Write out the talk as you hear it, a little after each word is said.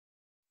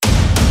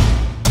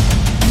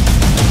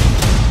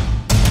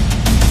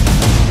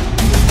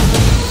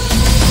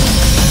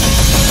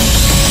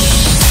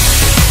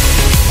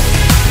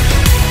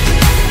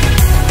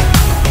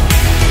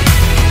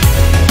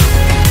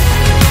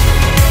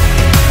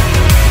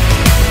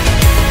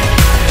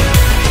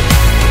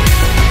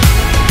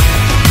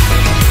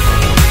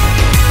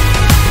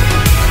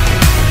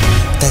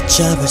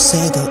접을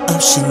새도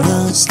없이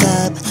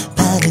non-stop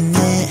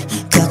반응해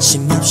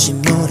거침없이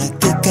몰아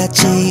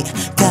끝까지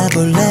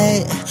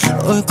가볼래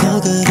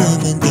옳고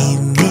그름은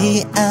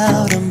이미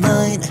out of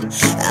mind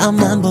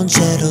앞만 본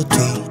채로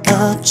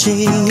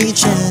뒤엎지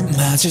이젠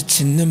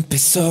마주친 눈빛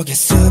속에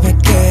수백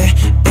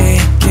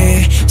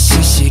개의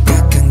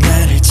시시각각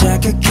나를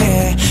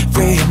자극해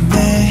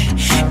위험해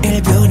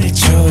 1분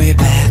 1초에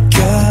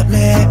바뀌어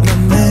내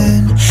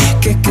맘은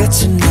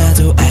끝끝은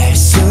나도 알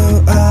수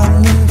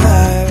없는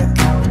걸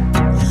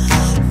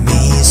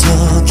미소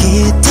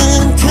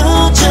깃든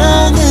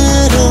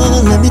표정으로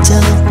Let me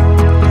down,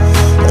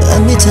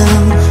 let me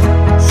down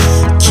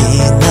긴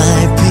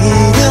말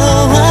필요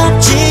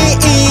없지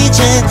이제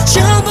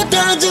전부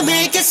던져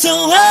make it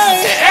so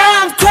hard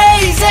I'm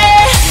crazy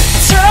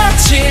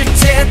터질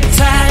듯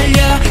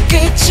달려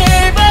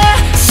끝을 봐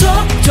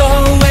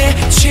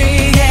속도에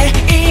취해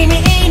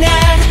이미 난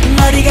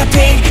머리가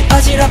핑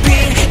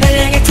어지럽힌 날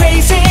향해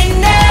crazy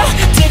now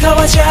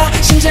뜨거워져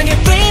심장에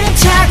불은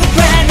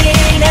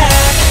자국만이 나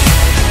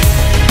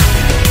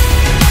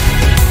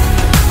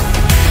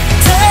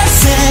더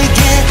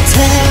세게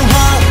태워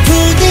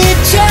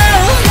부딪혀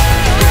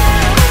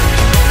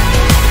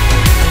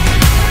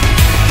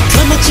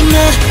겁먹지마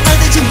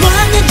어디지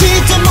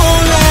왔는지도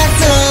몰라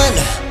넌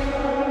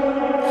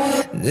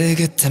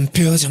느긋한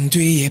표정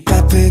뒤에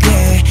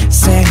바쁘게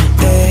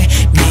생각해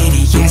미리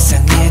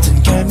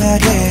예상해둔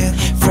결말은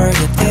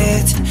Forget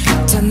it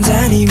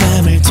단단히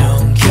맘을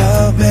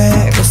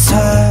동여매고서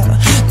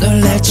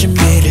놀랄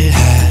준비를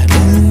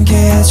하는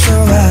게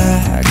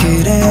좋아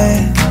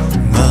그래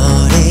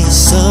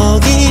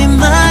머릿속이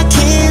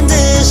막힌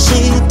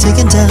듯이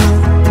digging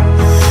down,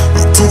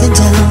 digging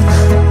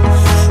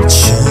down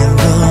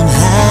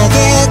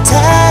충분하게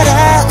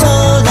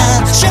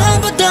달아올라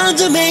전부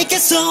던져 make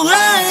it so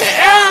hard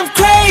I'm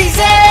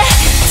crazy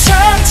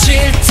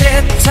터질 듯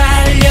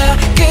달려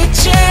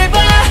끝을 봐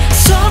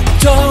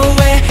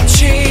속도에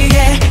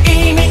취해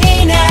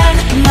이미 난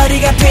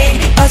머리가 핑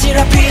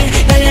어지럽힌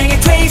날 향해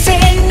crazy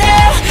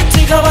now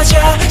뜨거워져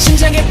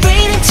심장에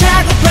불은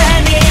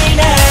자국만이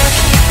나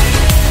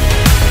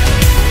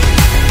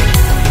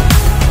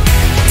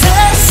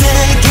더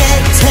세게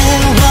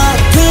태워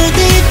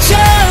부딪혀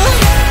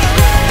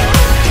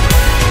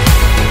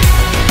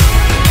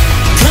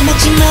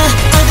겁먹지마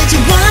어디지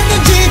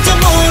왔는지도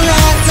몰라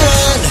넌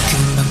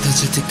금방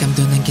터질 듯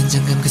감도는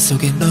긴장감 그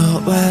속에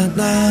너와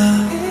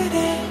나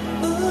그래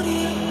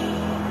우리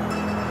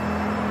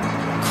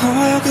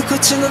커요 그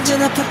꽃은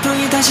언제나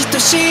폭풍이 다시 또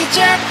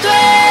시작돼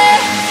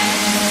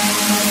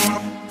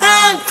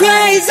I'm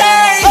crazy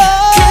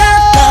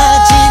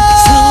가빠진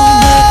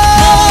숨을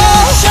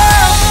멈춰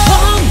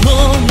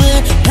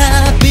온몸을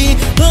밥이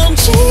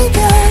훔치고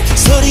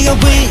소리가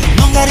왜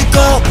뭔가를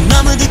꼭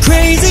너무들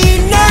crazy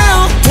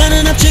now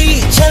더는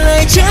없지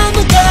찰나에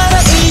전부 다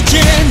이제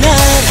난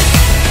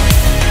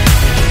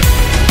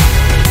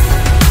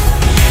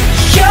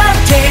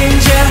You're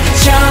danger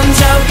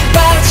점점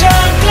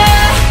빠져나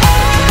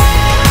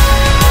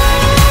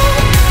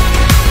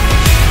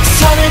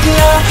선을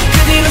그어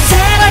그 뒤로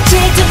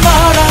사라질듯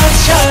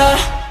멀어져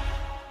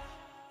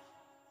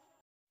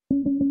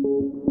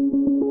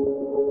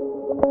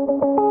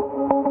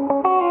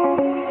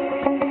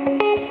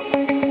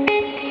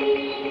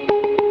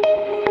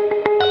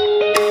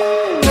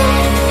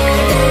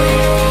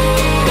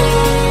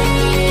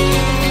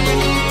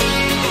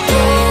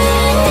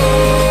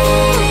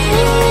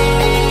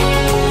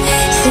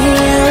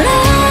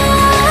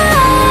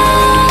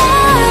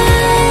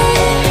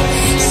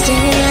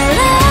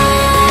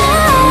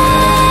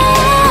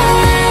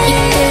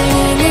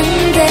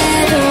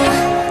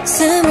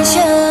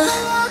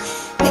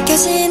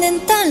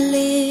느껴지는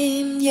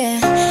떨림 yeah.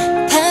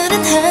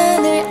 파란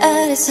하늘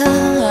아래서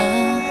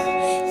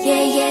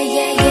yeah, yeah,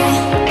 yeah,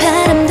 yeah.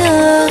 바람도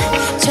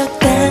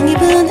적당히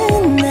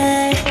부는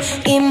날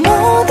이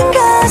모든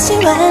것이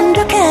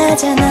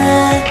완벽하잖아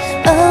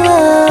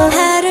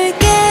하루를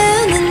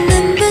깨우는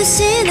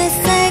눈부신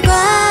햇살과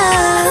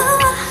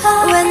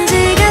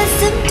완전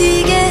가슴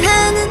뛰게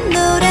하는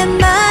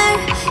노랫말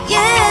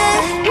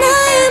yeah.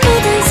 나의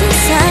모든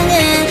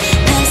세상에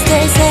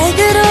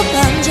파스텔색으로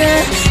번져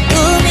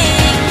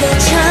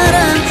것처럼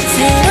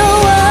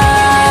새로워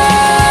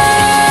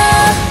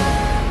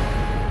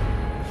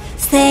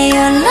Stay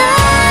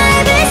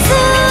alive 이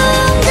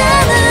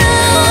순간은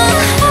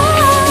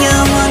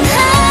영원할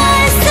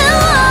수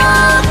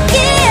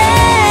없기에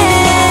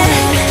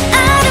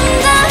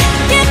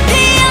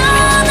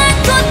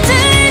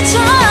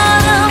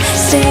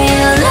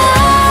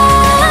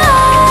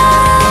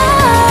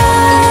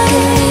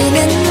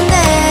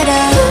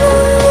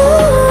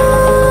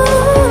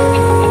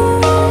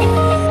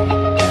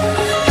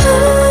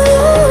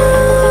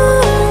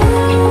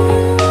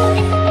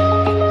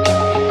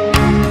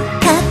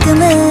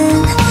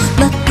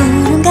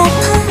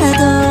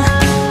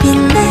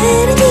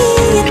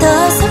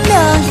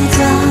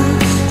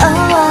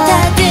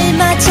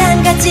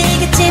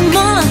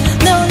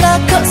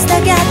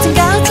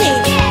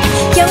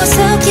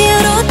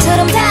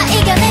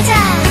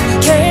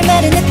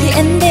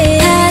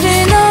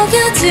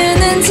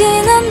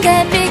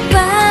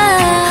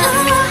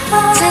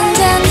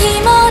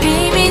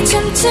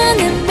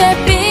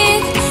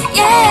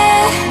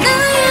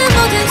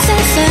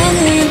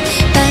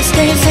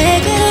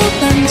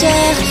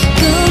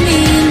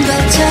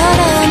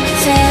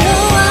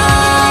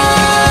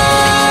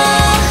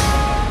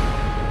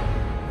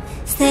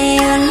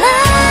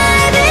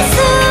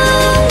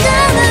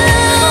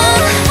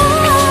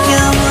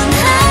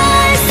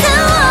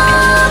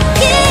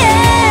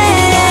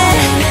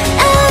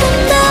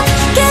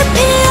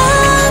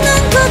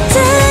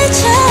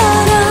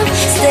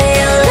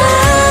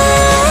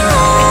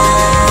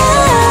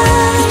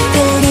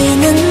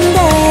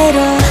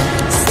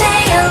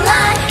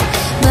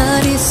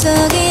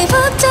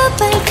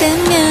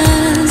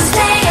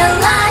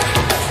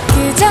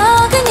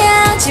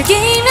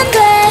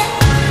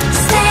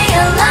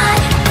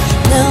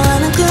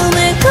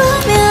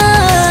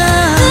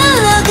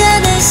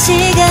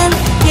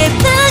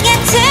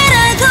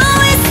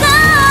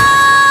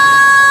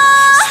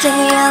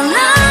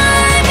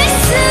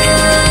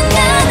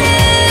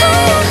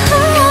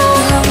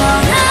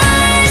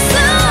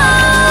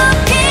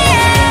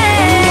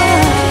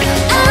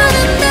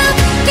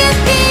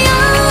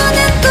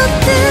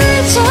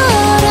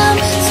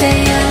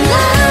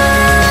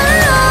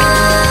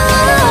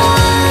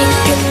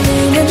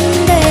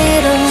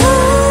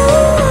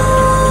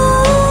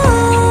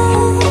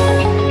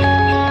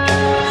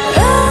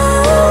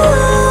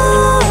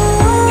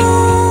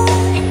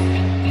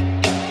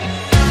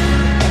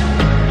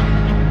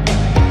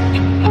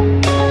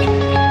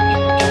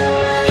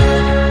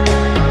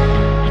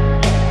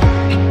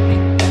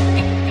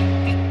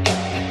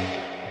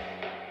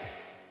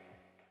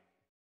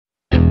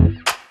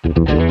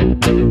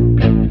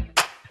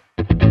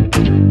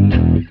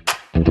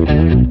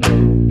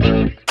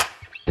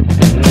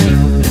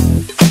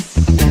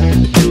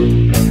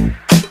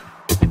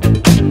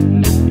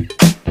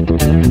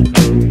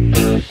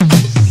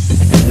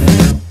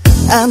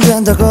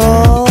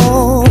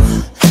한다고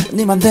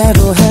네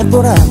맘대로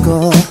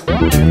해보라고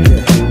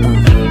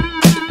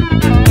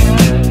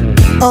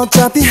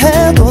어차피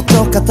해도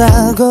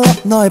똑같다고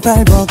너의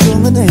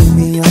발버둥은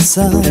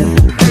의미였어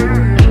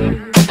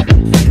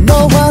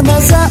너와 나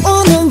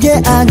싸우는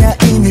게 아냐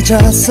이미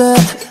졌어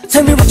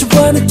Tell me what you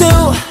wanna do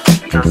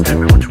Just tell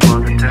me what you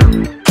wanna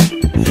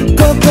do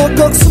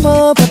꼭꼭꼭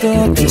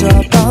숨어봐도 그저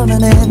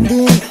뻔한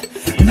엔딩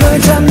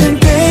널 잡는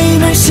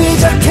게임을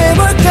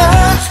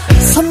시작해볼까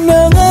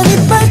선명한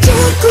이빨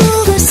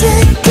자국을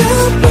새겨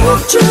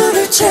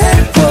목줄을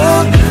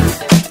채워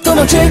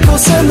도망칠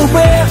곳은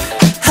nowhere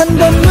한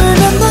번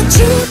물면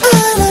놓지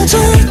않아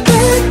절대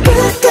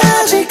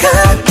끝까지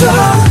가도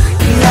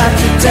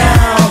Lock you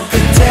down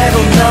그대로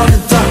너는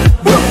더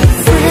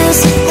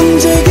Freeze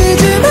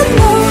움직이지만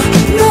no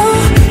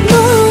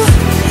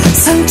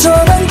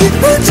상처만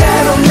깊은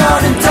채로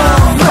너는 더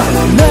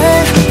날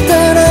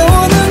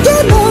따라오는 게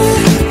너의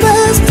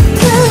best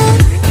plan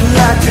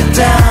Lock you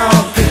down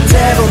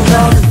그대로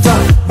너는 더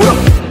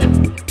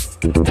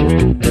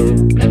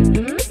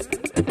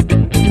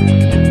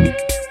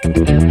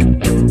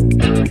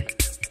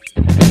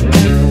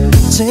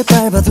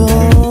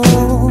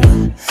짓밟아도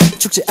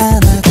죽지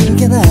않아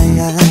그게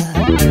나야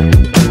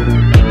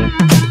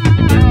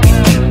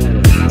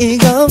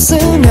이거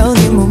없으면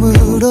이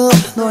몸으로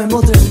너의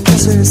모든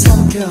것을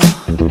삼켜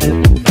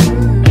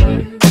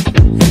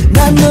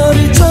난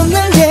너를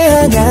쫓는 게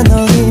아냐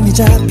넌 이미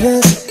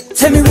잡혔어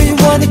Tell me where you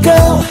wanna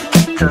go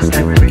Just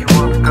tell me where you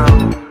wanna go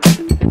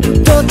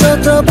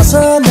또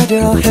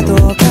벗어나려 해도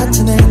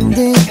같은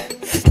엔딩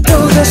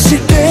또다시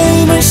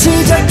게임을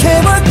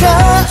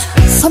시작해볼까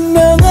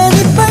선명한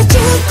이빨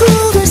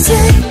자국을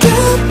새겨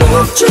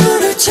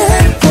목줄을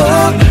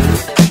채워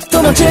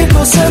도망칠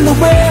곳은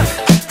nowhere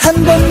한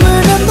번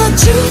물면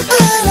놓지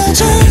않아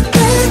절대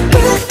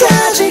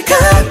끝까지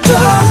가도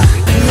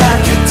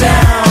Lock you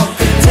down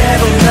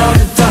그대로 너는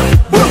더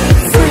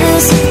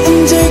Freeze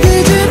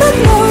움직이지만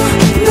no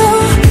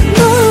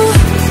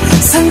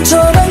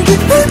상처만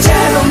깊은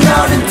채로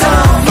너는 더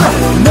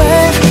날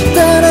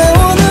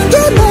따라오는 게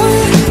너의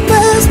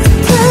best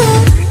plan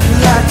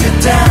Lock you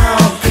down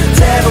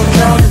그대로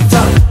너는 더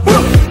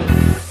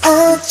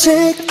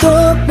아직도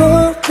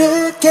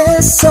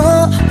모르겠어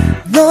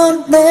넌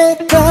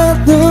내가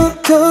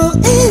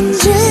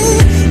누구인지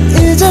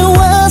이제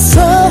와서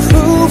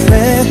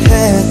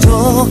후회해도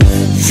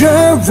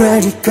You're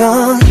already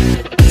gone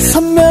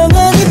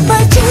선명한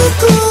이빨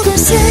자국을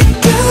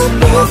새겨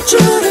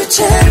목줄을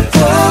채워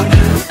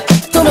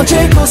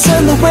도망칠 곳은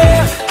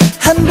nowhere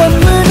한 번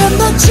물면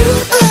놓지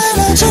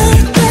않아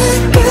절대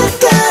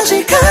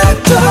끝까지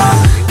가도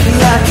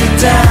Lock you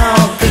down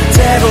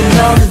그대로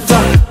너는 더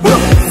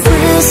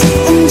Freeze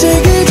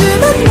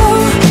움직이지만 no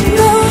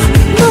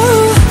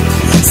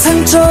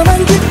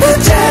상처만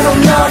깊은 채로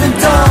너는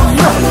더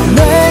날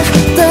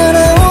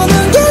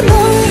따라오는 게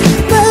너의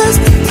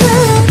best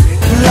plan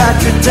Lock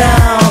you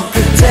down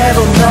그대로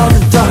너는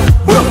더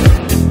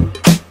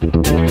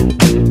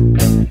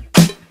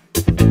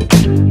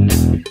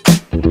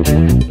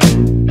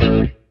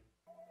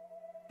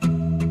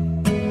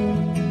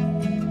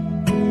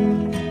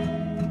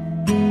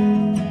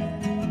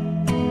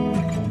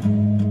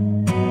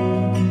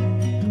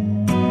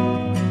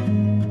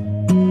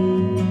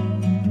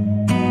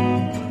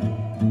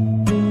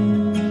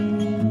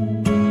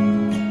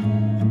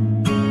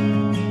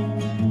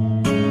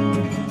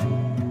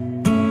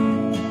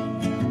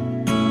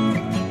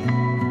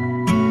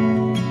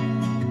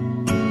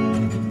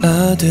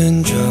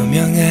어두운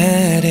조명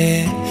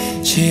아래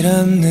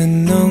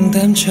실없는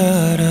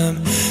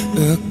농담처럼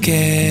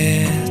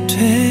웃게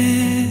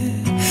돼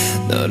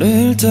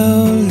너를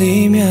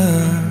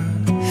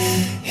떠올리면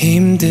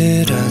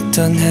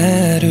힘들었던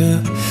하루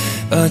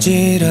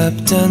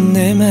어지럽던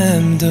내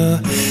맘도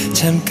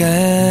잠깐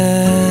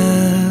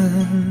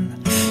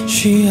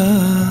쉬어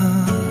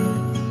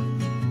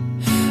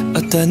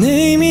어떤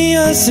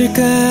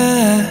의미였을까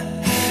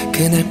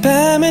그날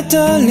밤의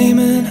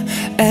떨림은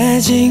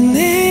아직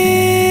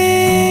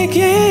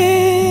내게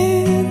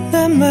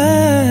남아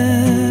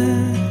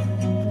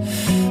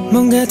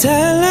뭔가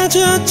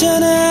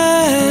달라졌잖아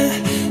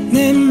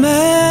내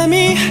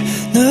맘이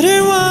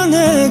너를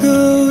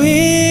원하고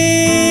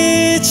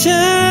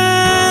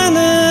있잖아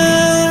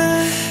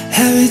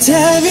I will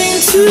dive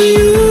into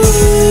you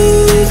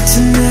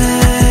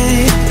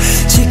tonight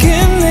지금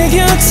내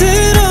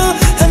곁으로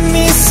I'm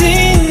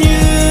missing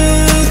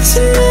you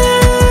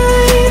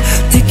tonight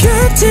내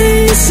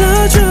곁에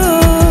있어줘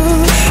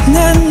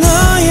난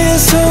너의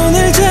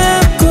손을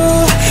잡고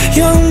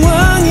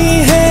영원히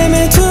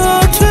헤매도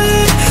돼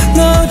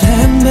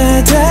너란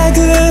바다 그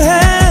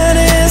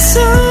아래서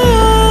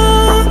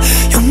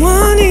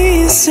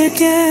영원히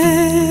있을게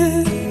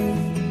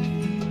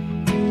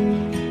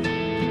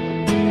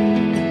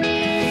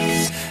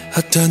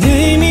어떤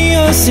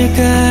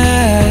의미였을까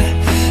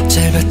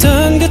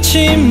짧았던 그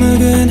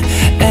침묵은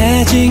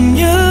아직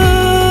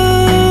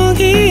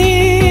여기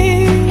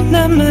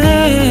남아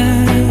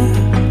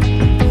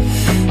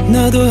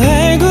너도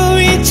알고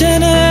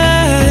있잖아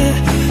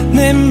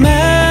내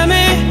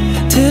맘에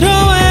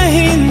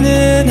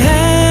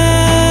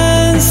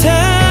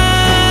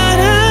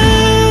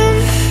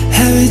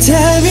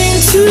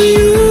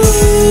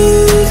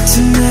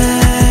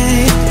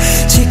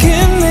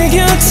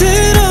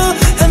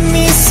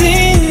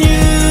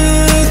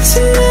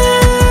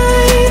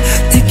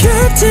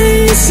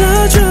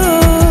있어줘.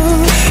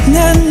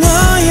 난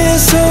너의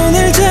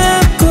손을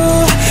잡고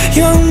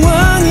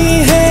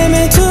영원히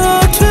헤매도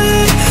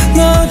돼.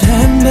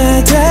 너란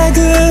바다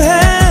그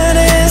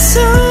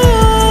아래서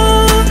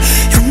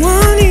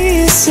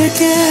영원히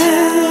있을게.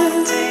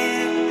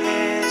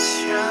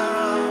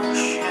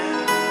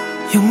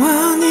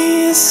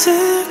 영원히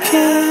있을게.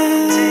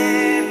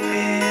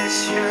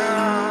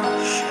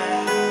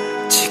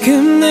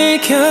 지금 내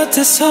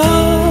곁에서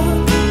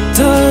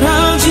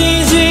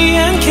떨어지지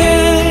않게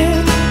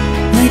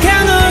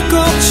내가 널 꼭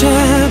잡아줄게.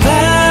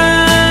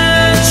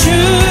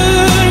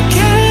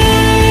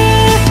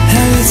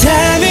 I'll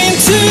dive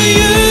into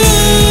you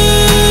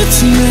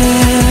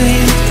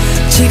tonight.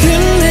 지금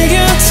내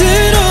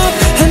곁으로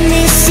I'm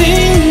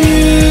missing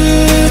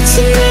you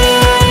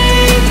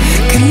tonight.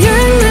 그냥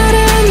날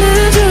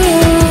안아줘.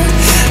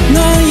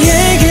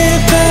 너에게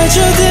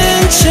빠져든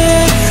채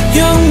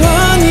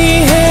영원히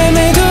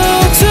헤매도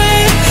돼.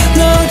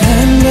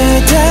 너란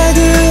바다 그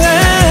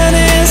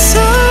안에서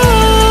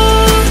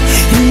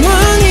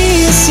영원히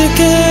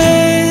있을게.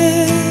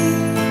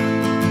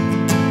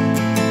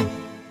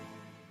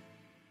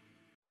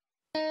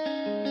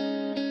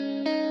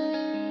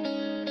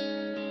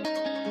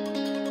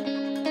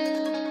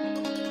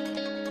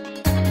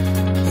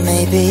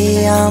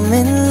 Maybe I'm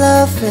in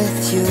love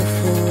with you.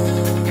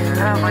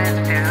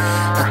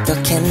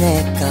 어떻게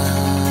내가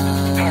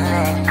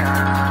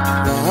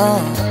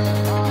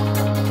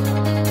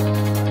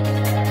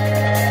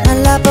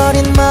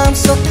말라버린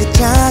마음속 그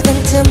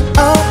작은 틈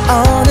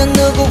어느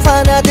누구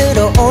하나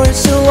들어올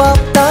수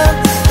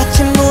없던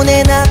아침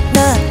문에 나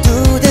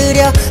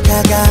두드려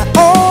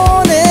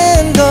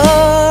다가오는 걸.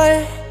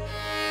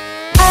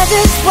 I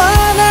just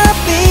wanna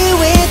be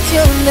with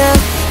you now.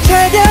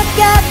 철벽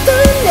같은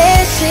내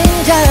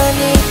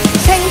심장이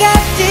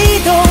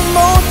생각지도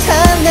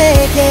못한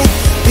내게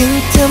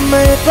빈틈을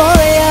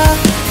보여.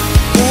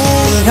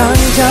 이런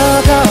적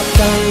없던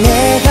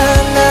내가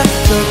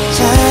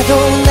나조차도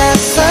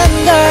낯선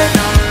걸.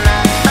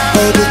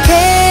 Baby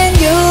can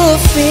you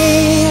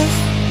feel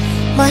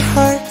my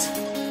heart?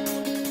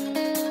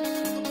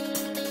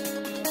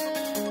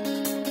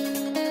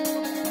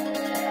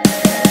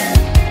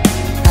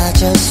 I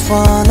just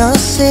wanna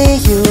see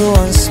you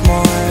once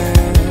more.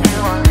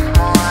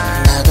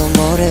 나도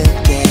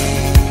모르게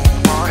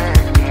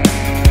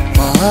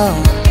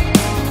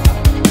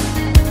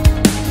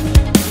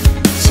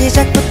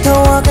시작부터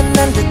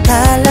어긋난 듯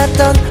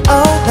달랐던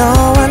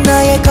너와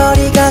나의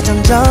거리가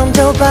점점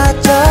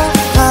좁아져.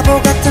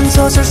 바보 같은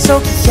소설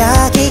속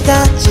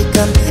이야기가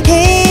지금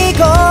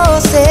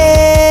이곳에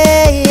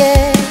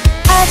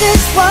I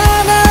just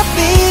wanna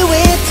be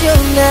with you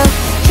now.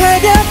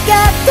 철벽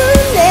같은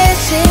내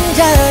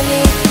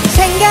심장이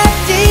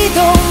생각지도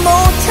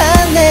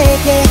못한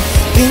내게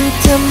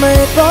빈틈을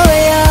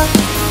보여.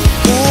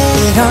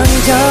 이런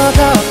적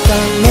없던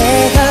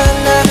내가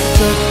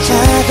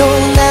나조차도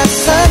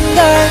낯선 걸.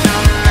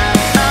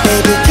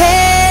 Baby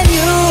can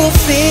you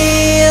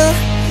feel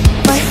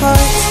my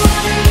heart?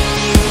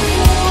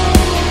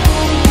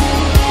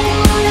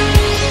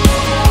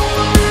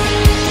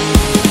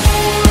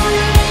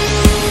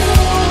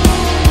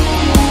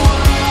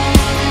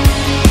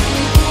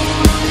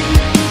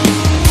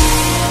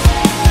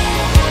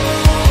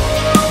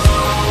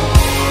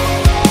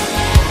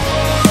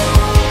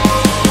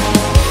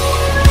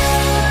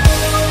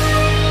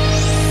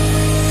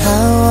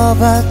 How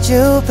about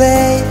you,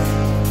 babe?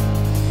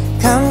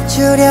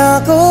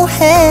 감추려고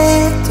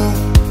해도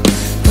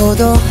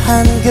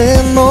도도한 그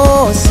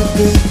모습이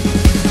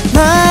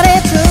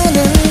말해주는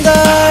걸.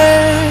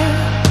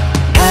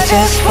 I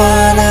just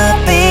wanna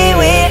be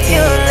with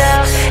you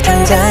now.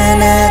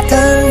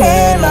 잔잔하던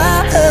내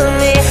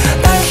마음이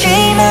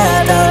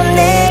방심하던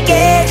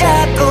내게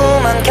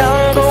자꾸만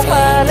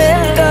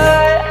경고하는 걸.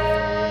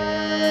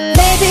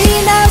 Maybe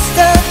now's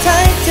the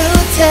time to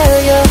tell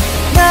you.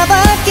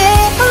 나밖에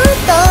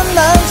없던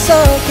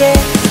맘속에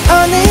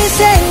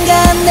어느샌가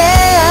내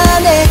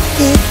안에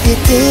깊이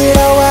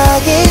들어와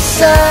있어.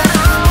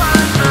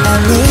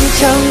 아닌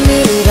척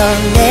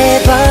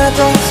밀어내봐도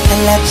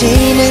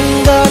달라지는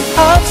건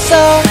없어.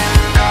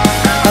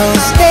 Oh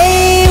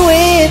stay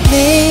with me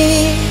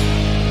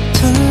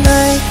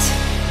tonight.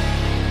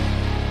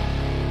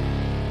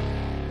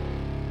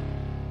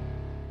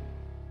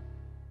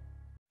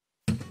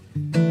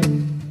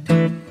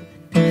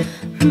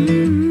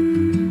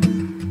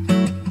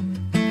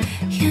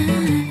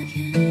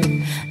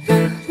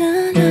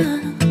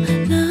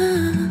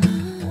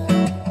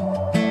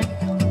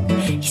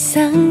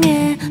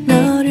 이상해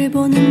너를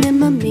보는 내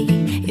맘이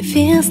It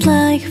feels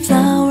like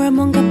flower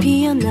뭔가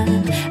피어나.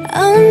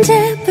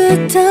 언제부터였는지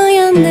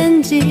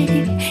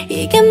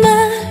이게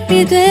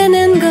말이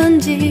되는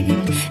건지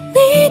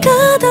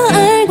네가 더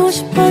알고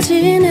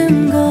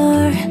싶어지는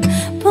걸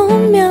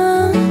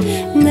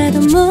보면 나도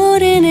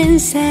모르는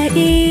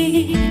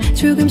사이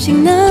조금씩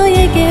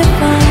너에게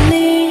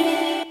falling.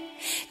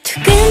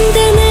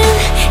 두근대는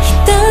이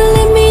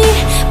떨림이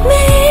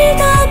매일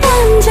더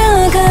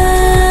번져가.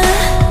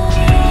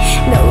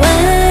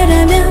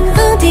 너와라면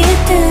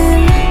어디든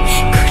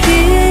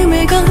구름을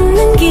건너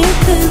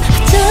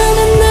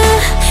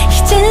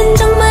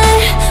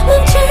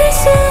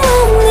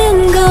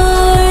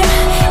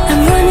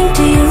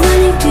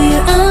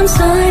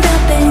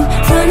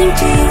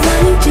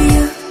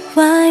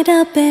wide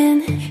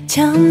open.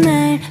 처음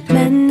날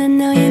만난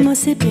너의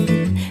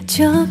모습은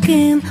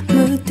조금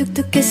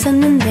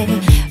무뚝뚝했었는데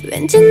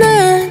왠지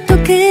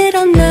나도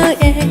그런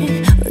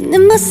너의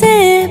웃는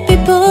모습이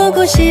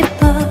보고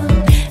싶어.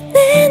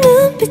 내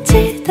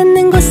눈빛이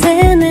닿는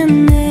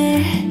곳에는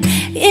늘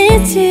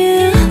It's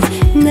you.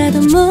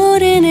 나도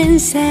모르는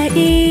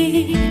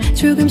사이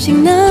조금씩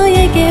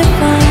너에게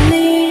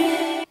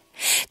falling.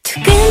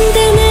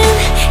 두근대는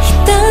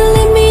이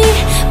떨림이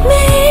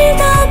매일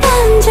더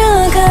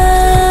번져가.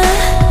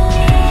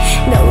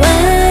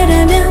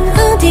 너와라면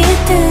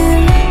어디든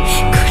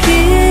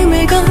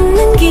구름을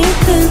걷는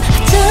기분.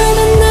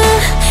 어쩌면 나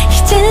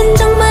이젠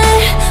정말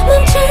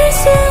멈출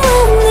수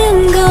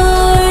없는 걸.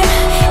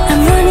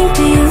 I'm running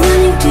to you,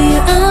 running to you,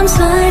 arms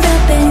wide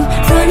open.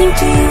 Running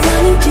to you,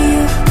 running to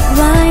you,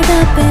 wide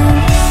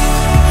open.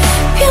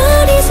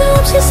 별이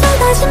수없이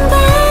쏟아진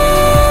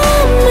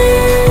밤에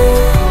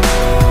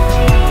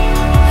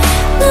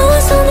너와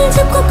손을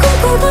잡고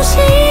꿈꾸고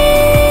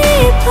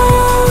싶어.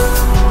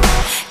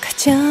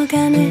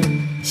 커져가는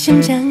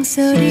심장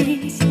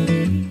소리.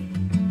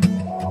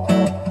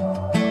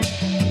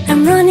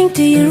 I'm running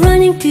to you,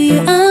 running to you,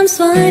 arms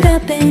wide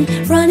open.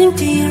 Running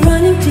to you,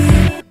 running to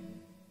you.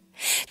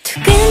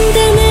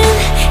 두근대는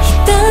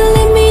이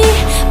떨림이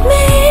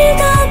매일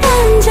더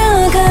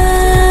번져가.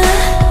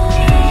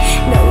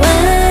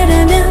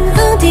 너와라면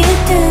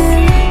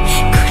어디든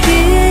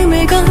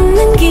구름을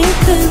걷는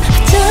기분.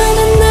 어쩌면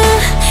나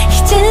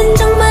이젠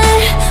정말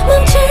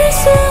멈출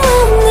수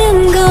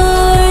없는 걸.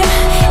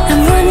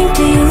 I'm running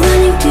to you,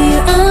 running to you,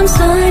 arms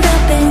wide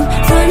open.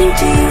 Running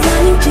to you,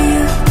 running to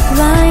you,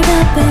 wide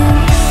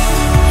open.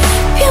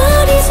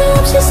 별이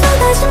수없이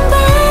쏟아진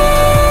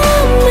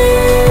밤에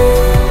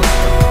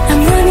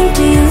I'm running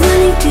to you,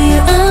 running to you,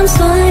 arms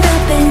wide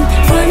open.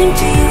 Running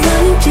to you,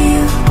 running to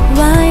you,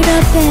 wide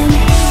open.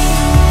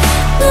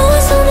 너와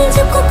손을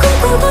잡고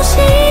꿈꾸고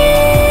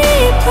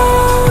싶어.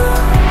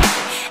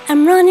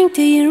 I'm running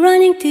to you,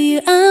 running to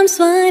you, arms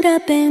wide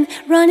open.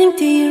 Running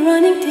to you,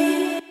 running to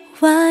you,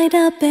 wide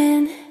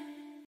open.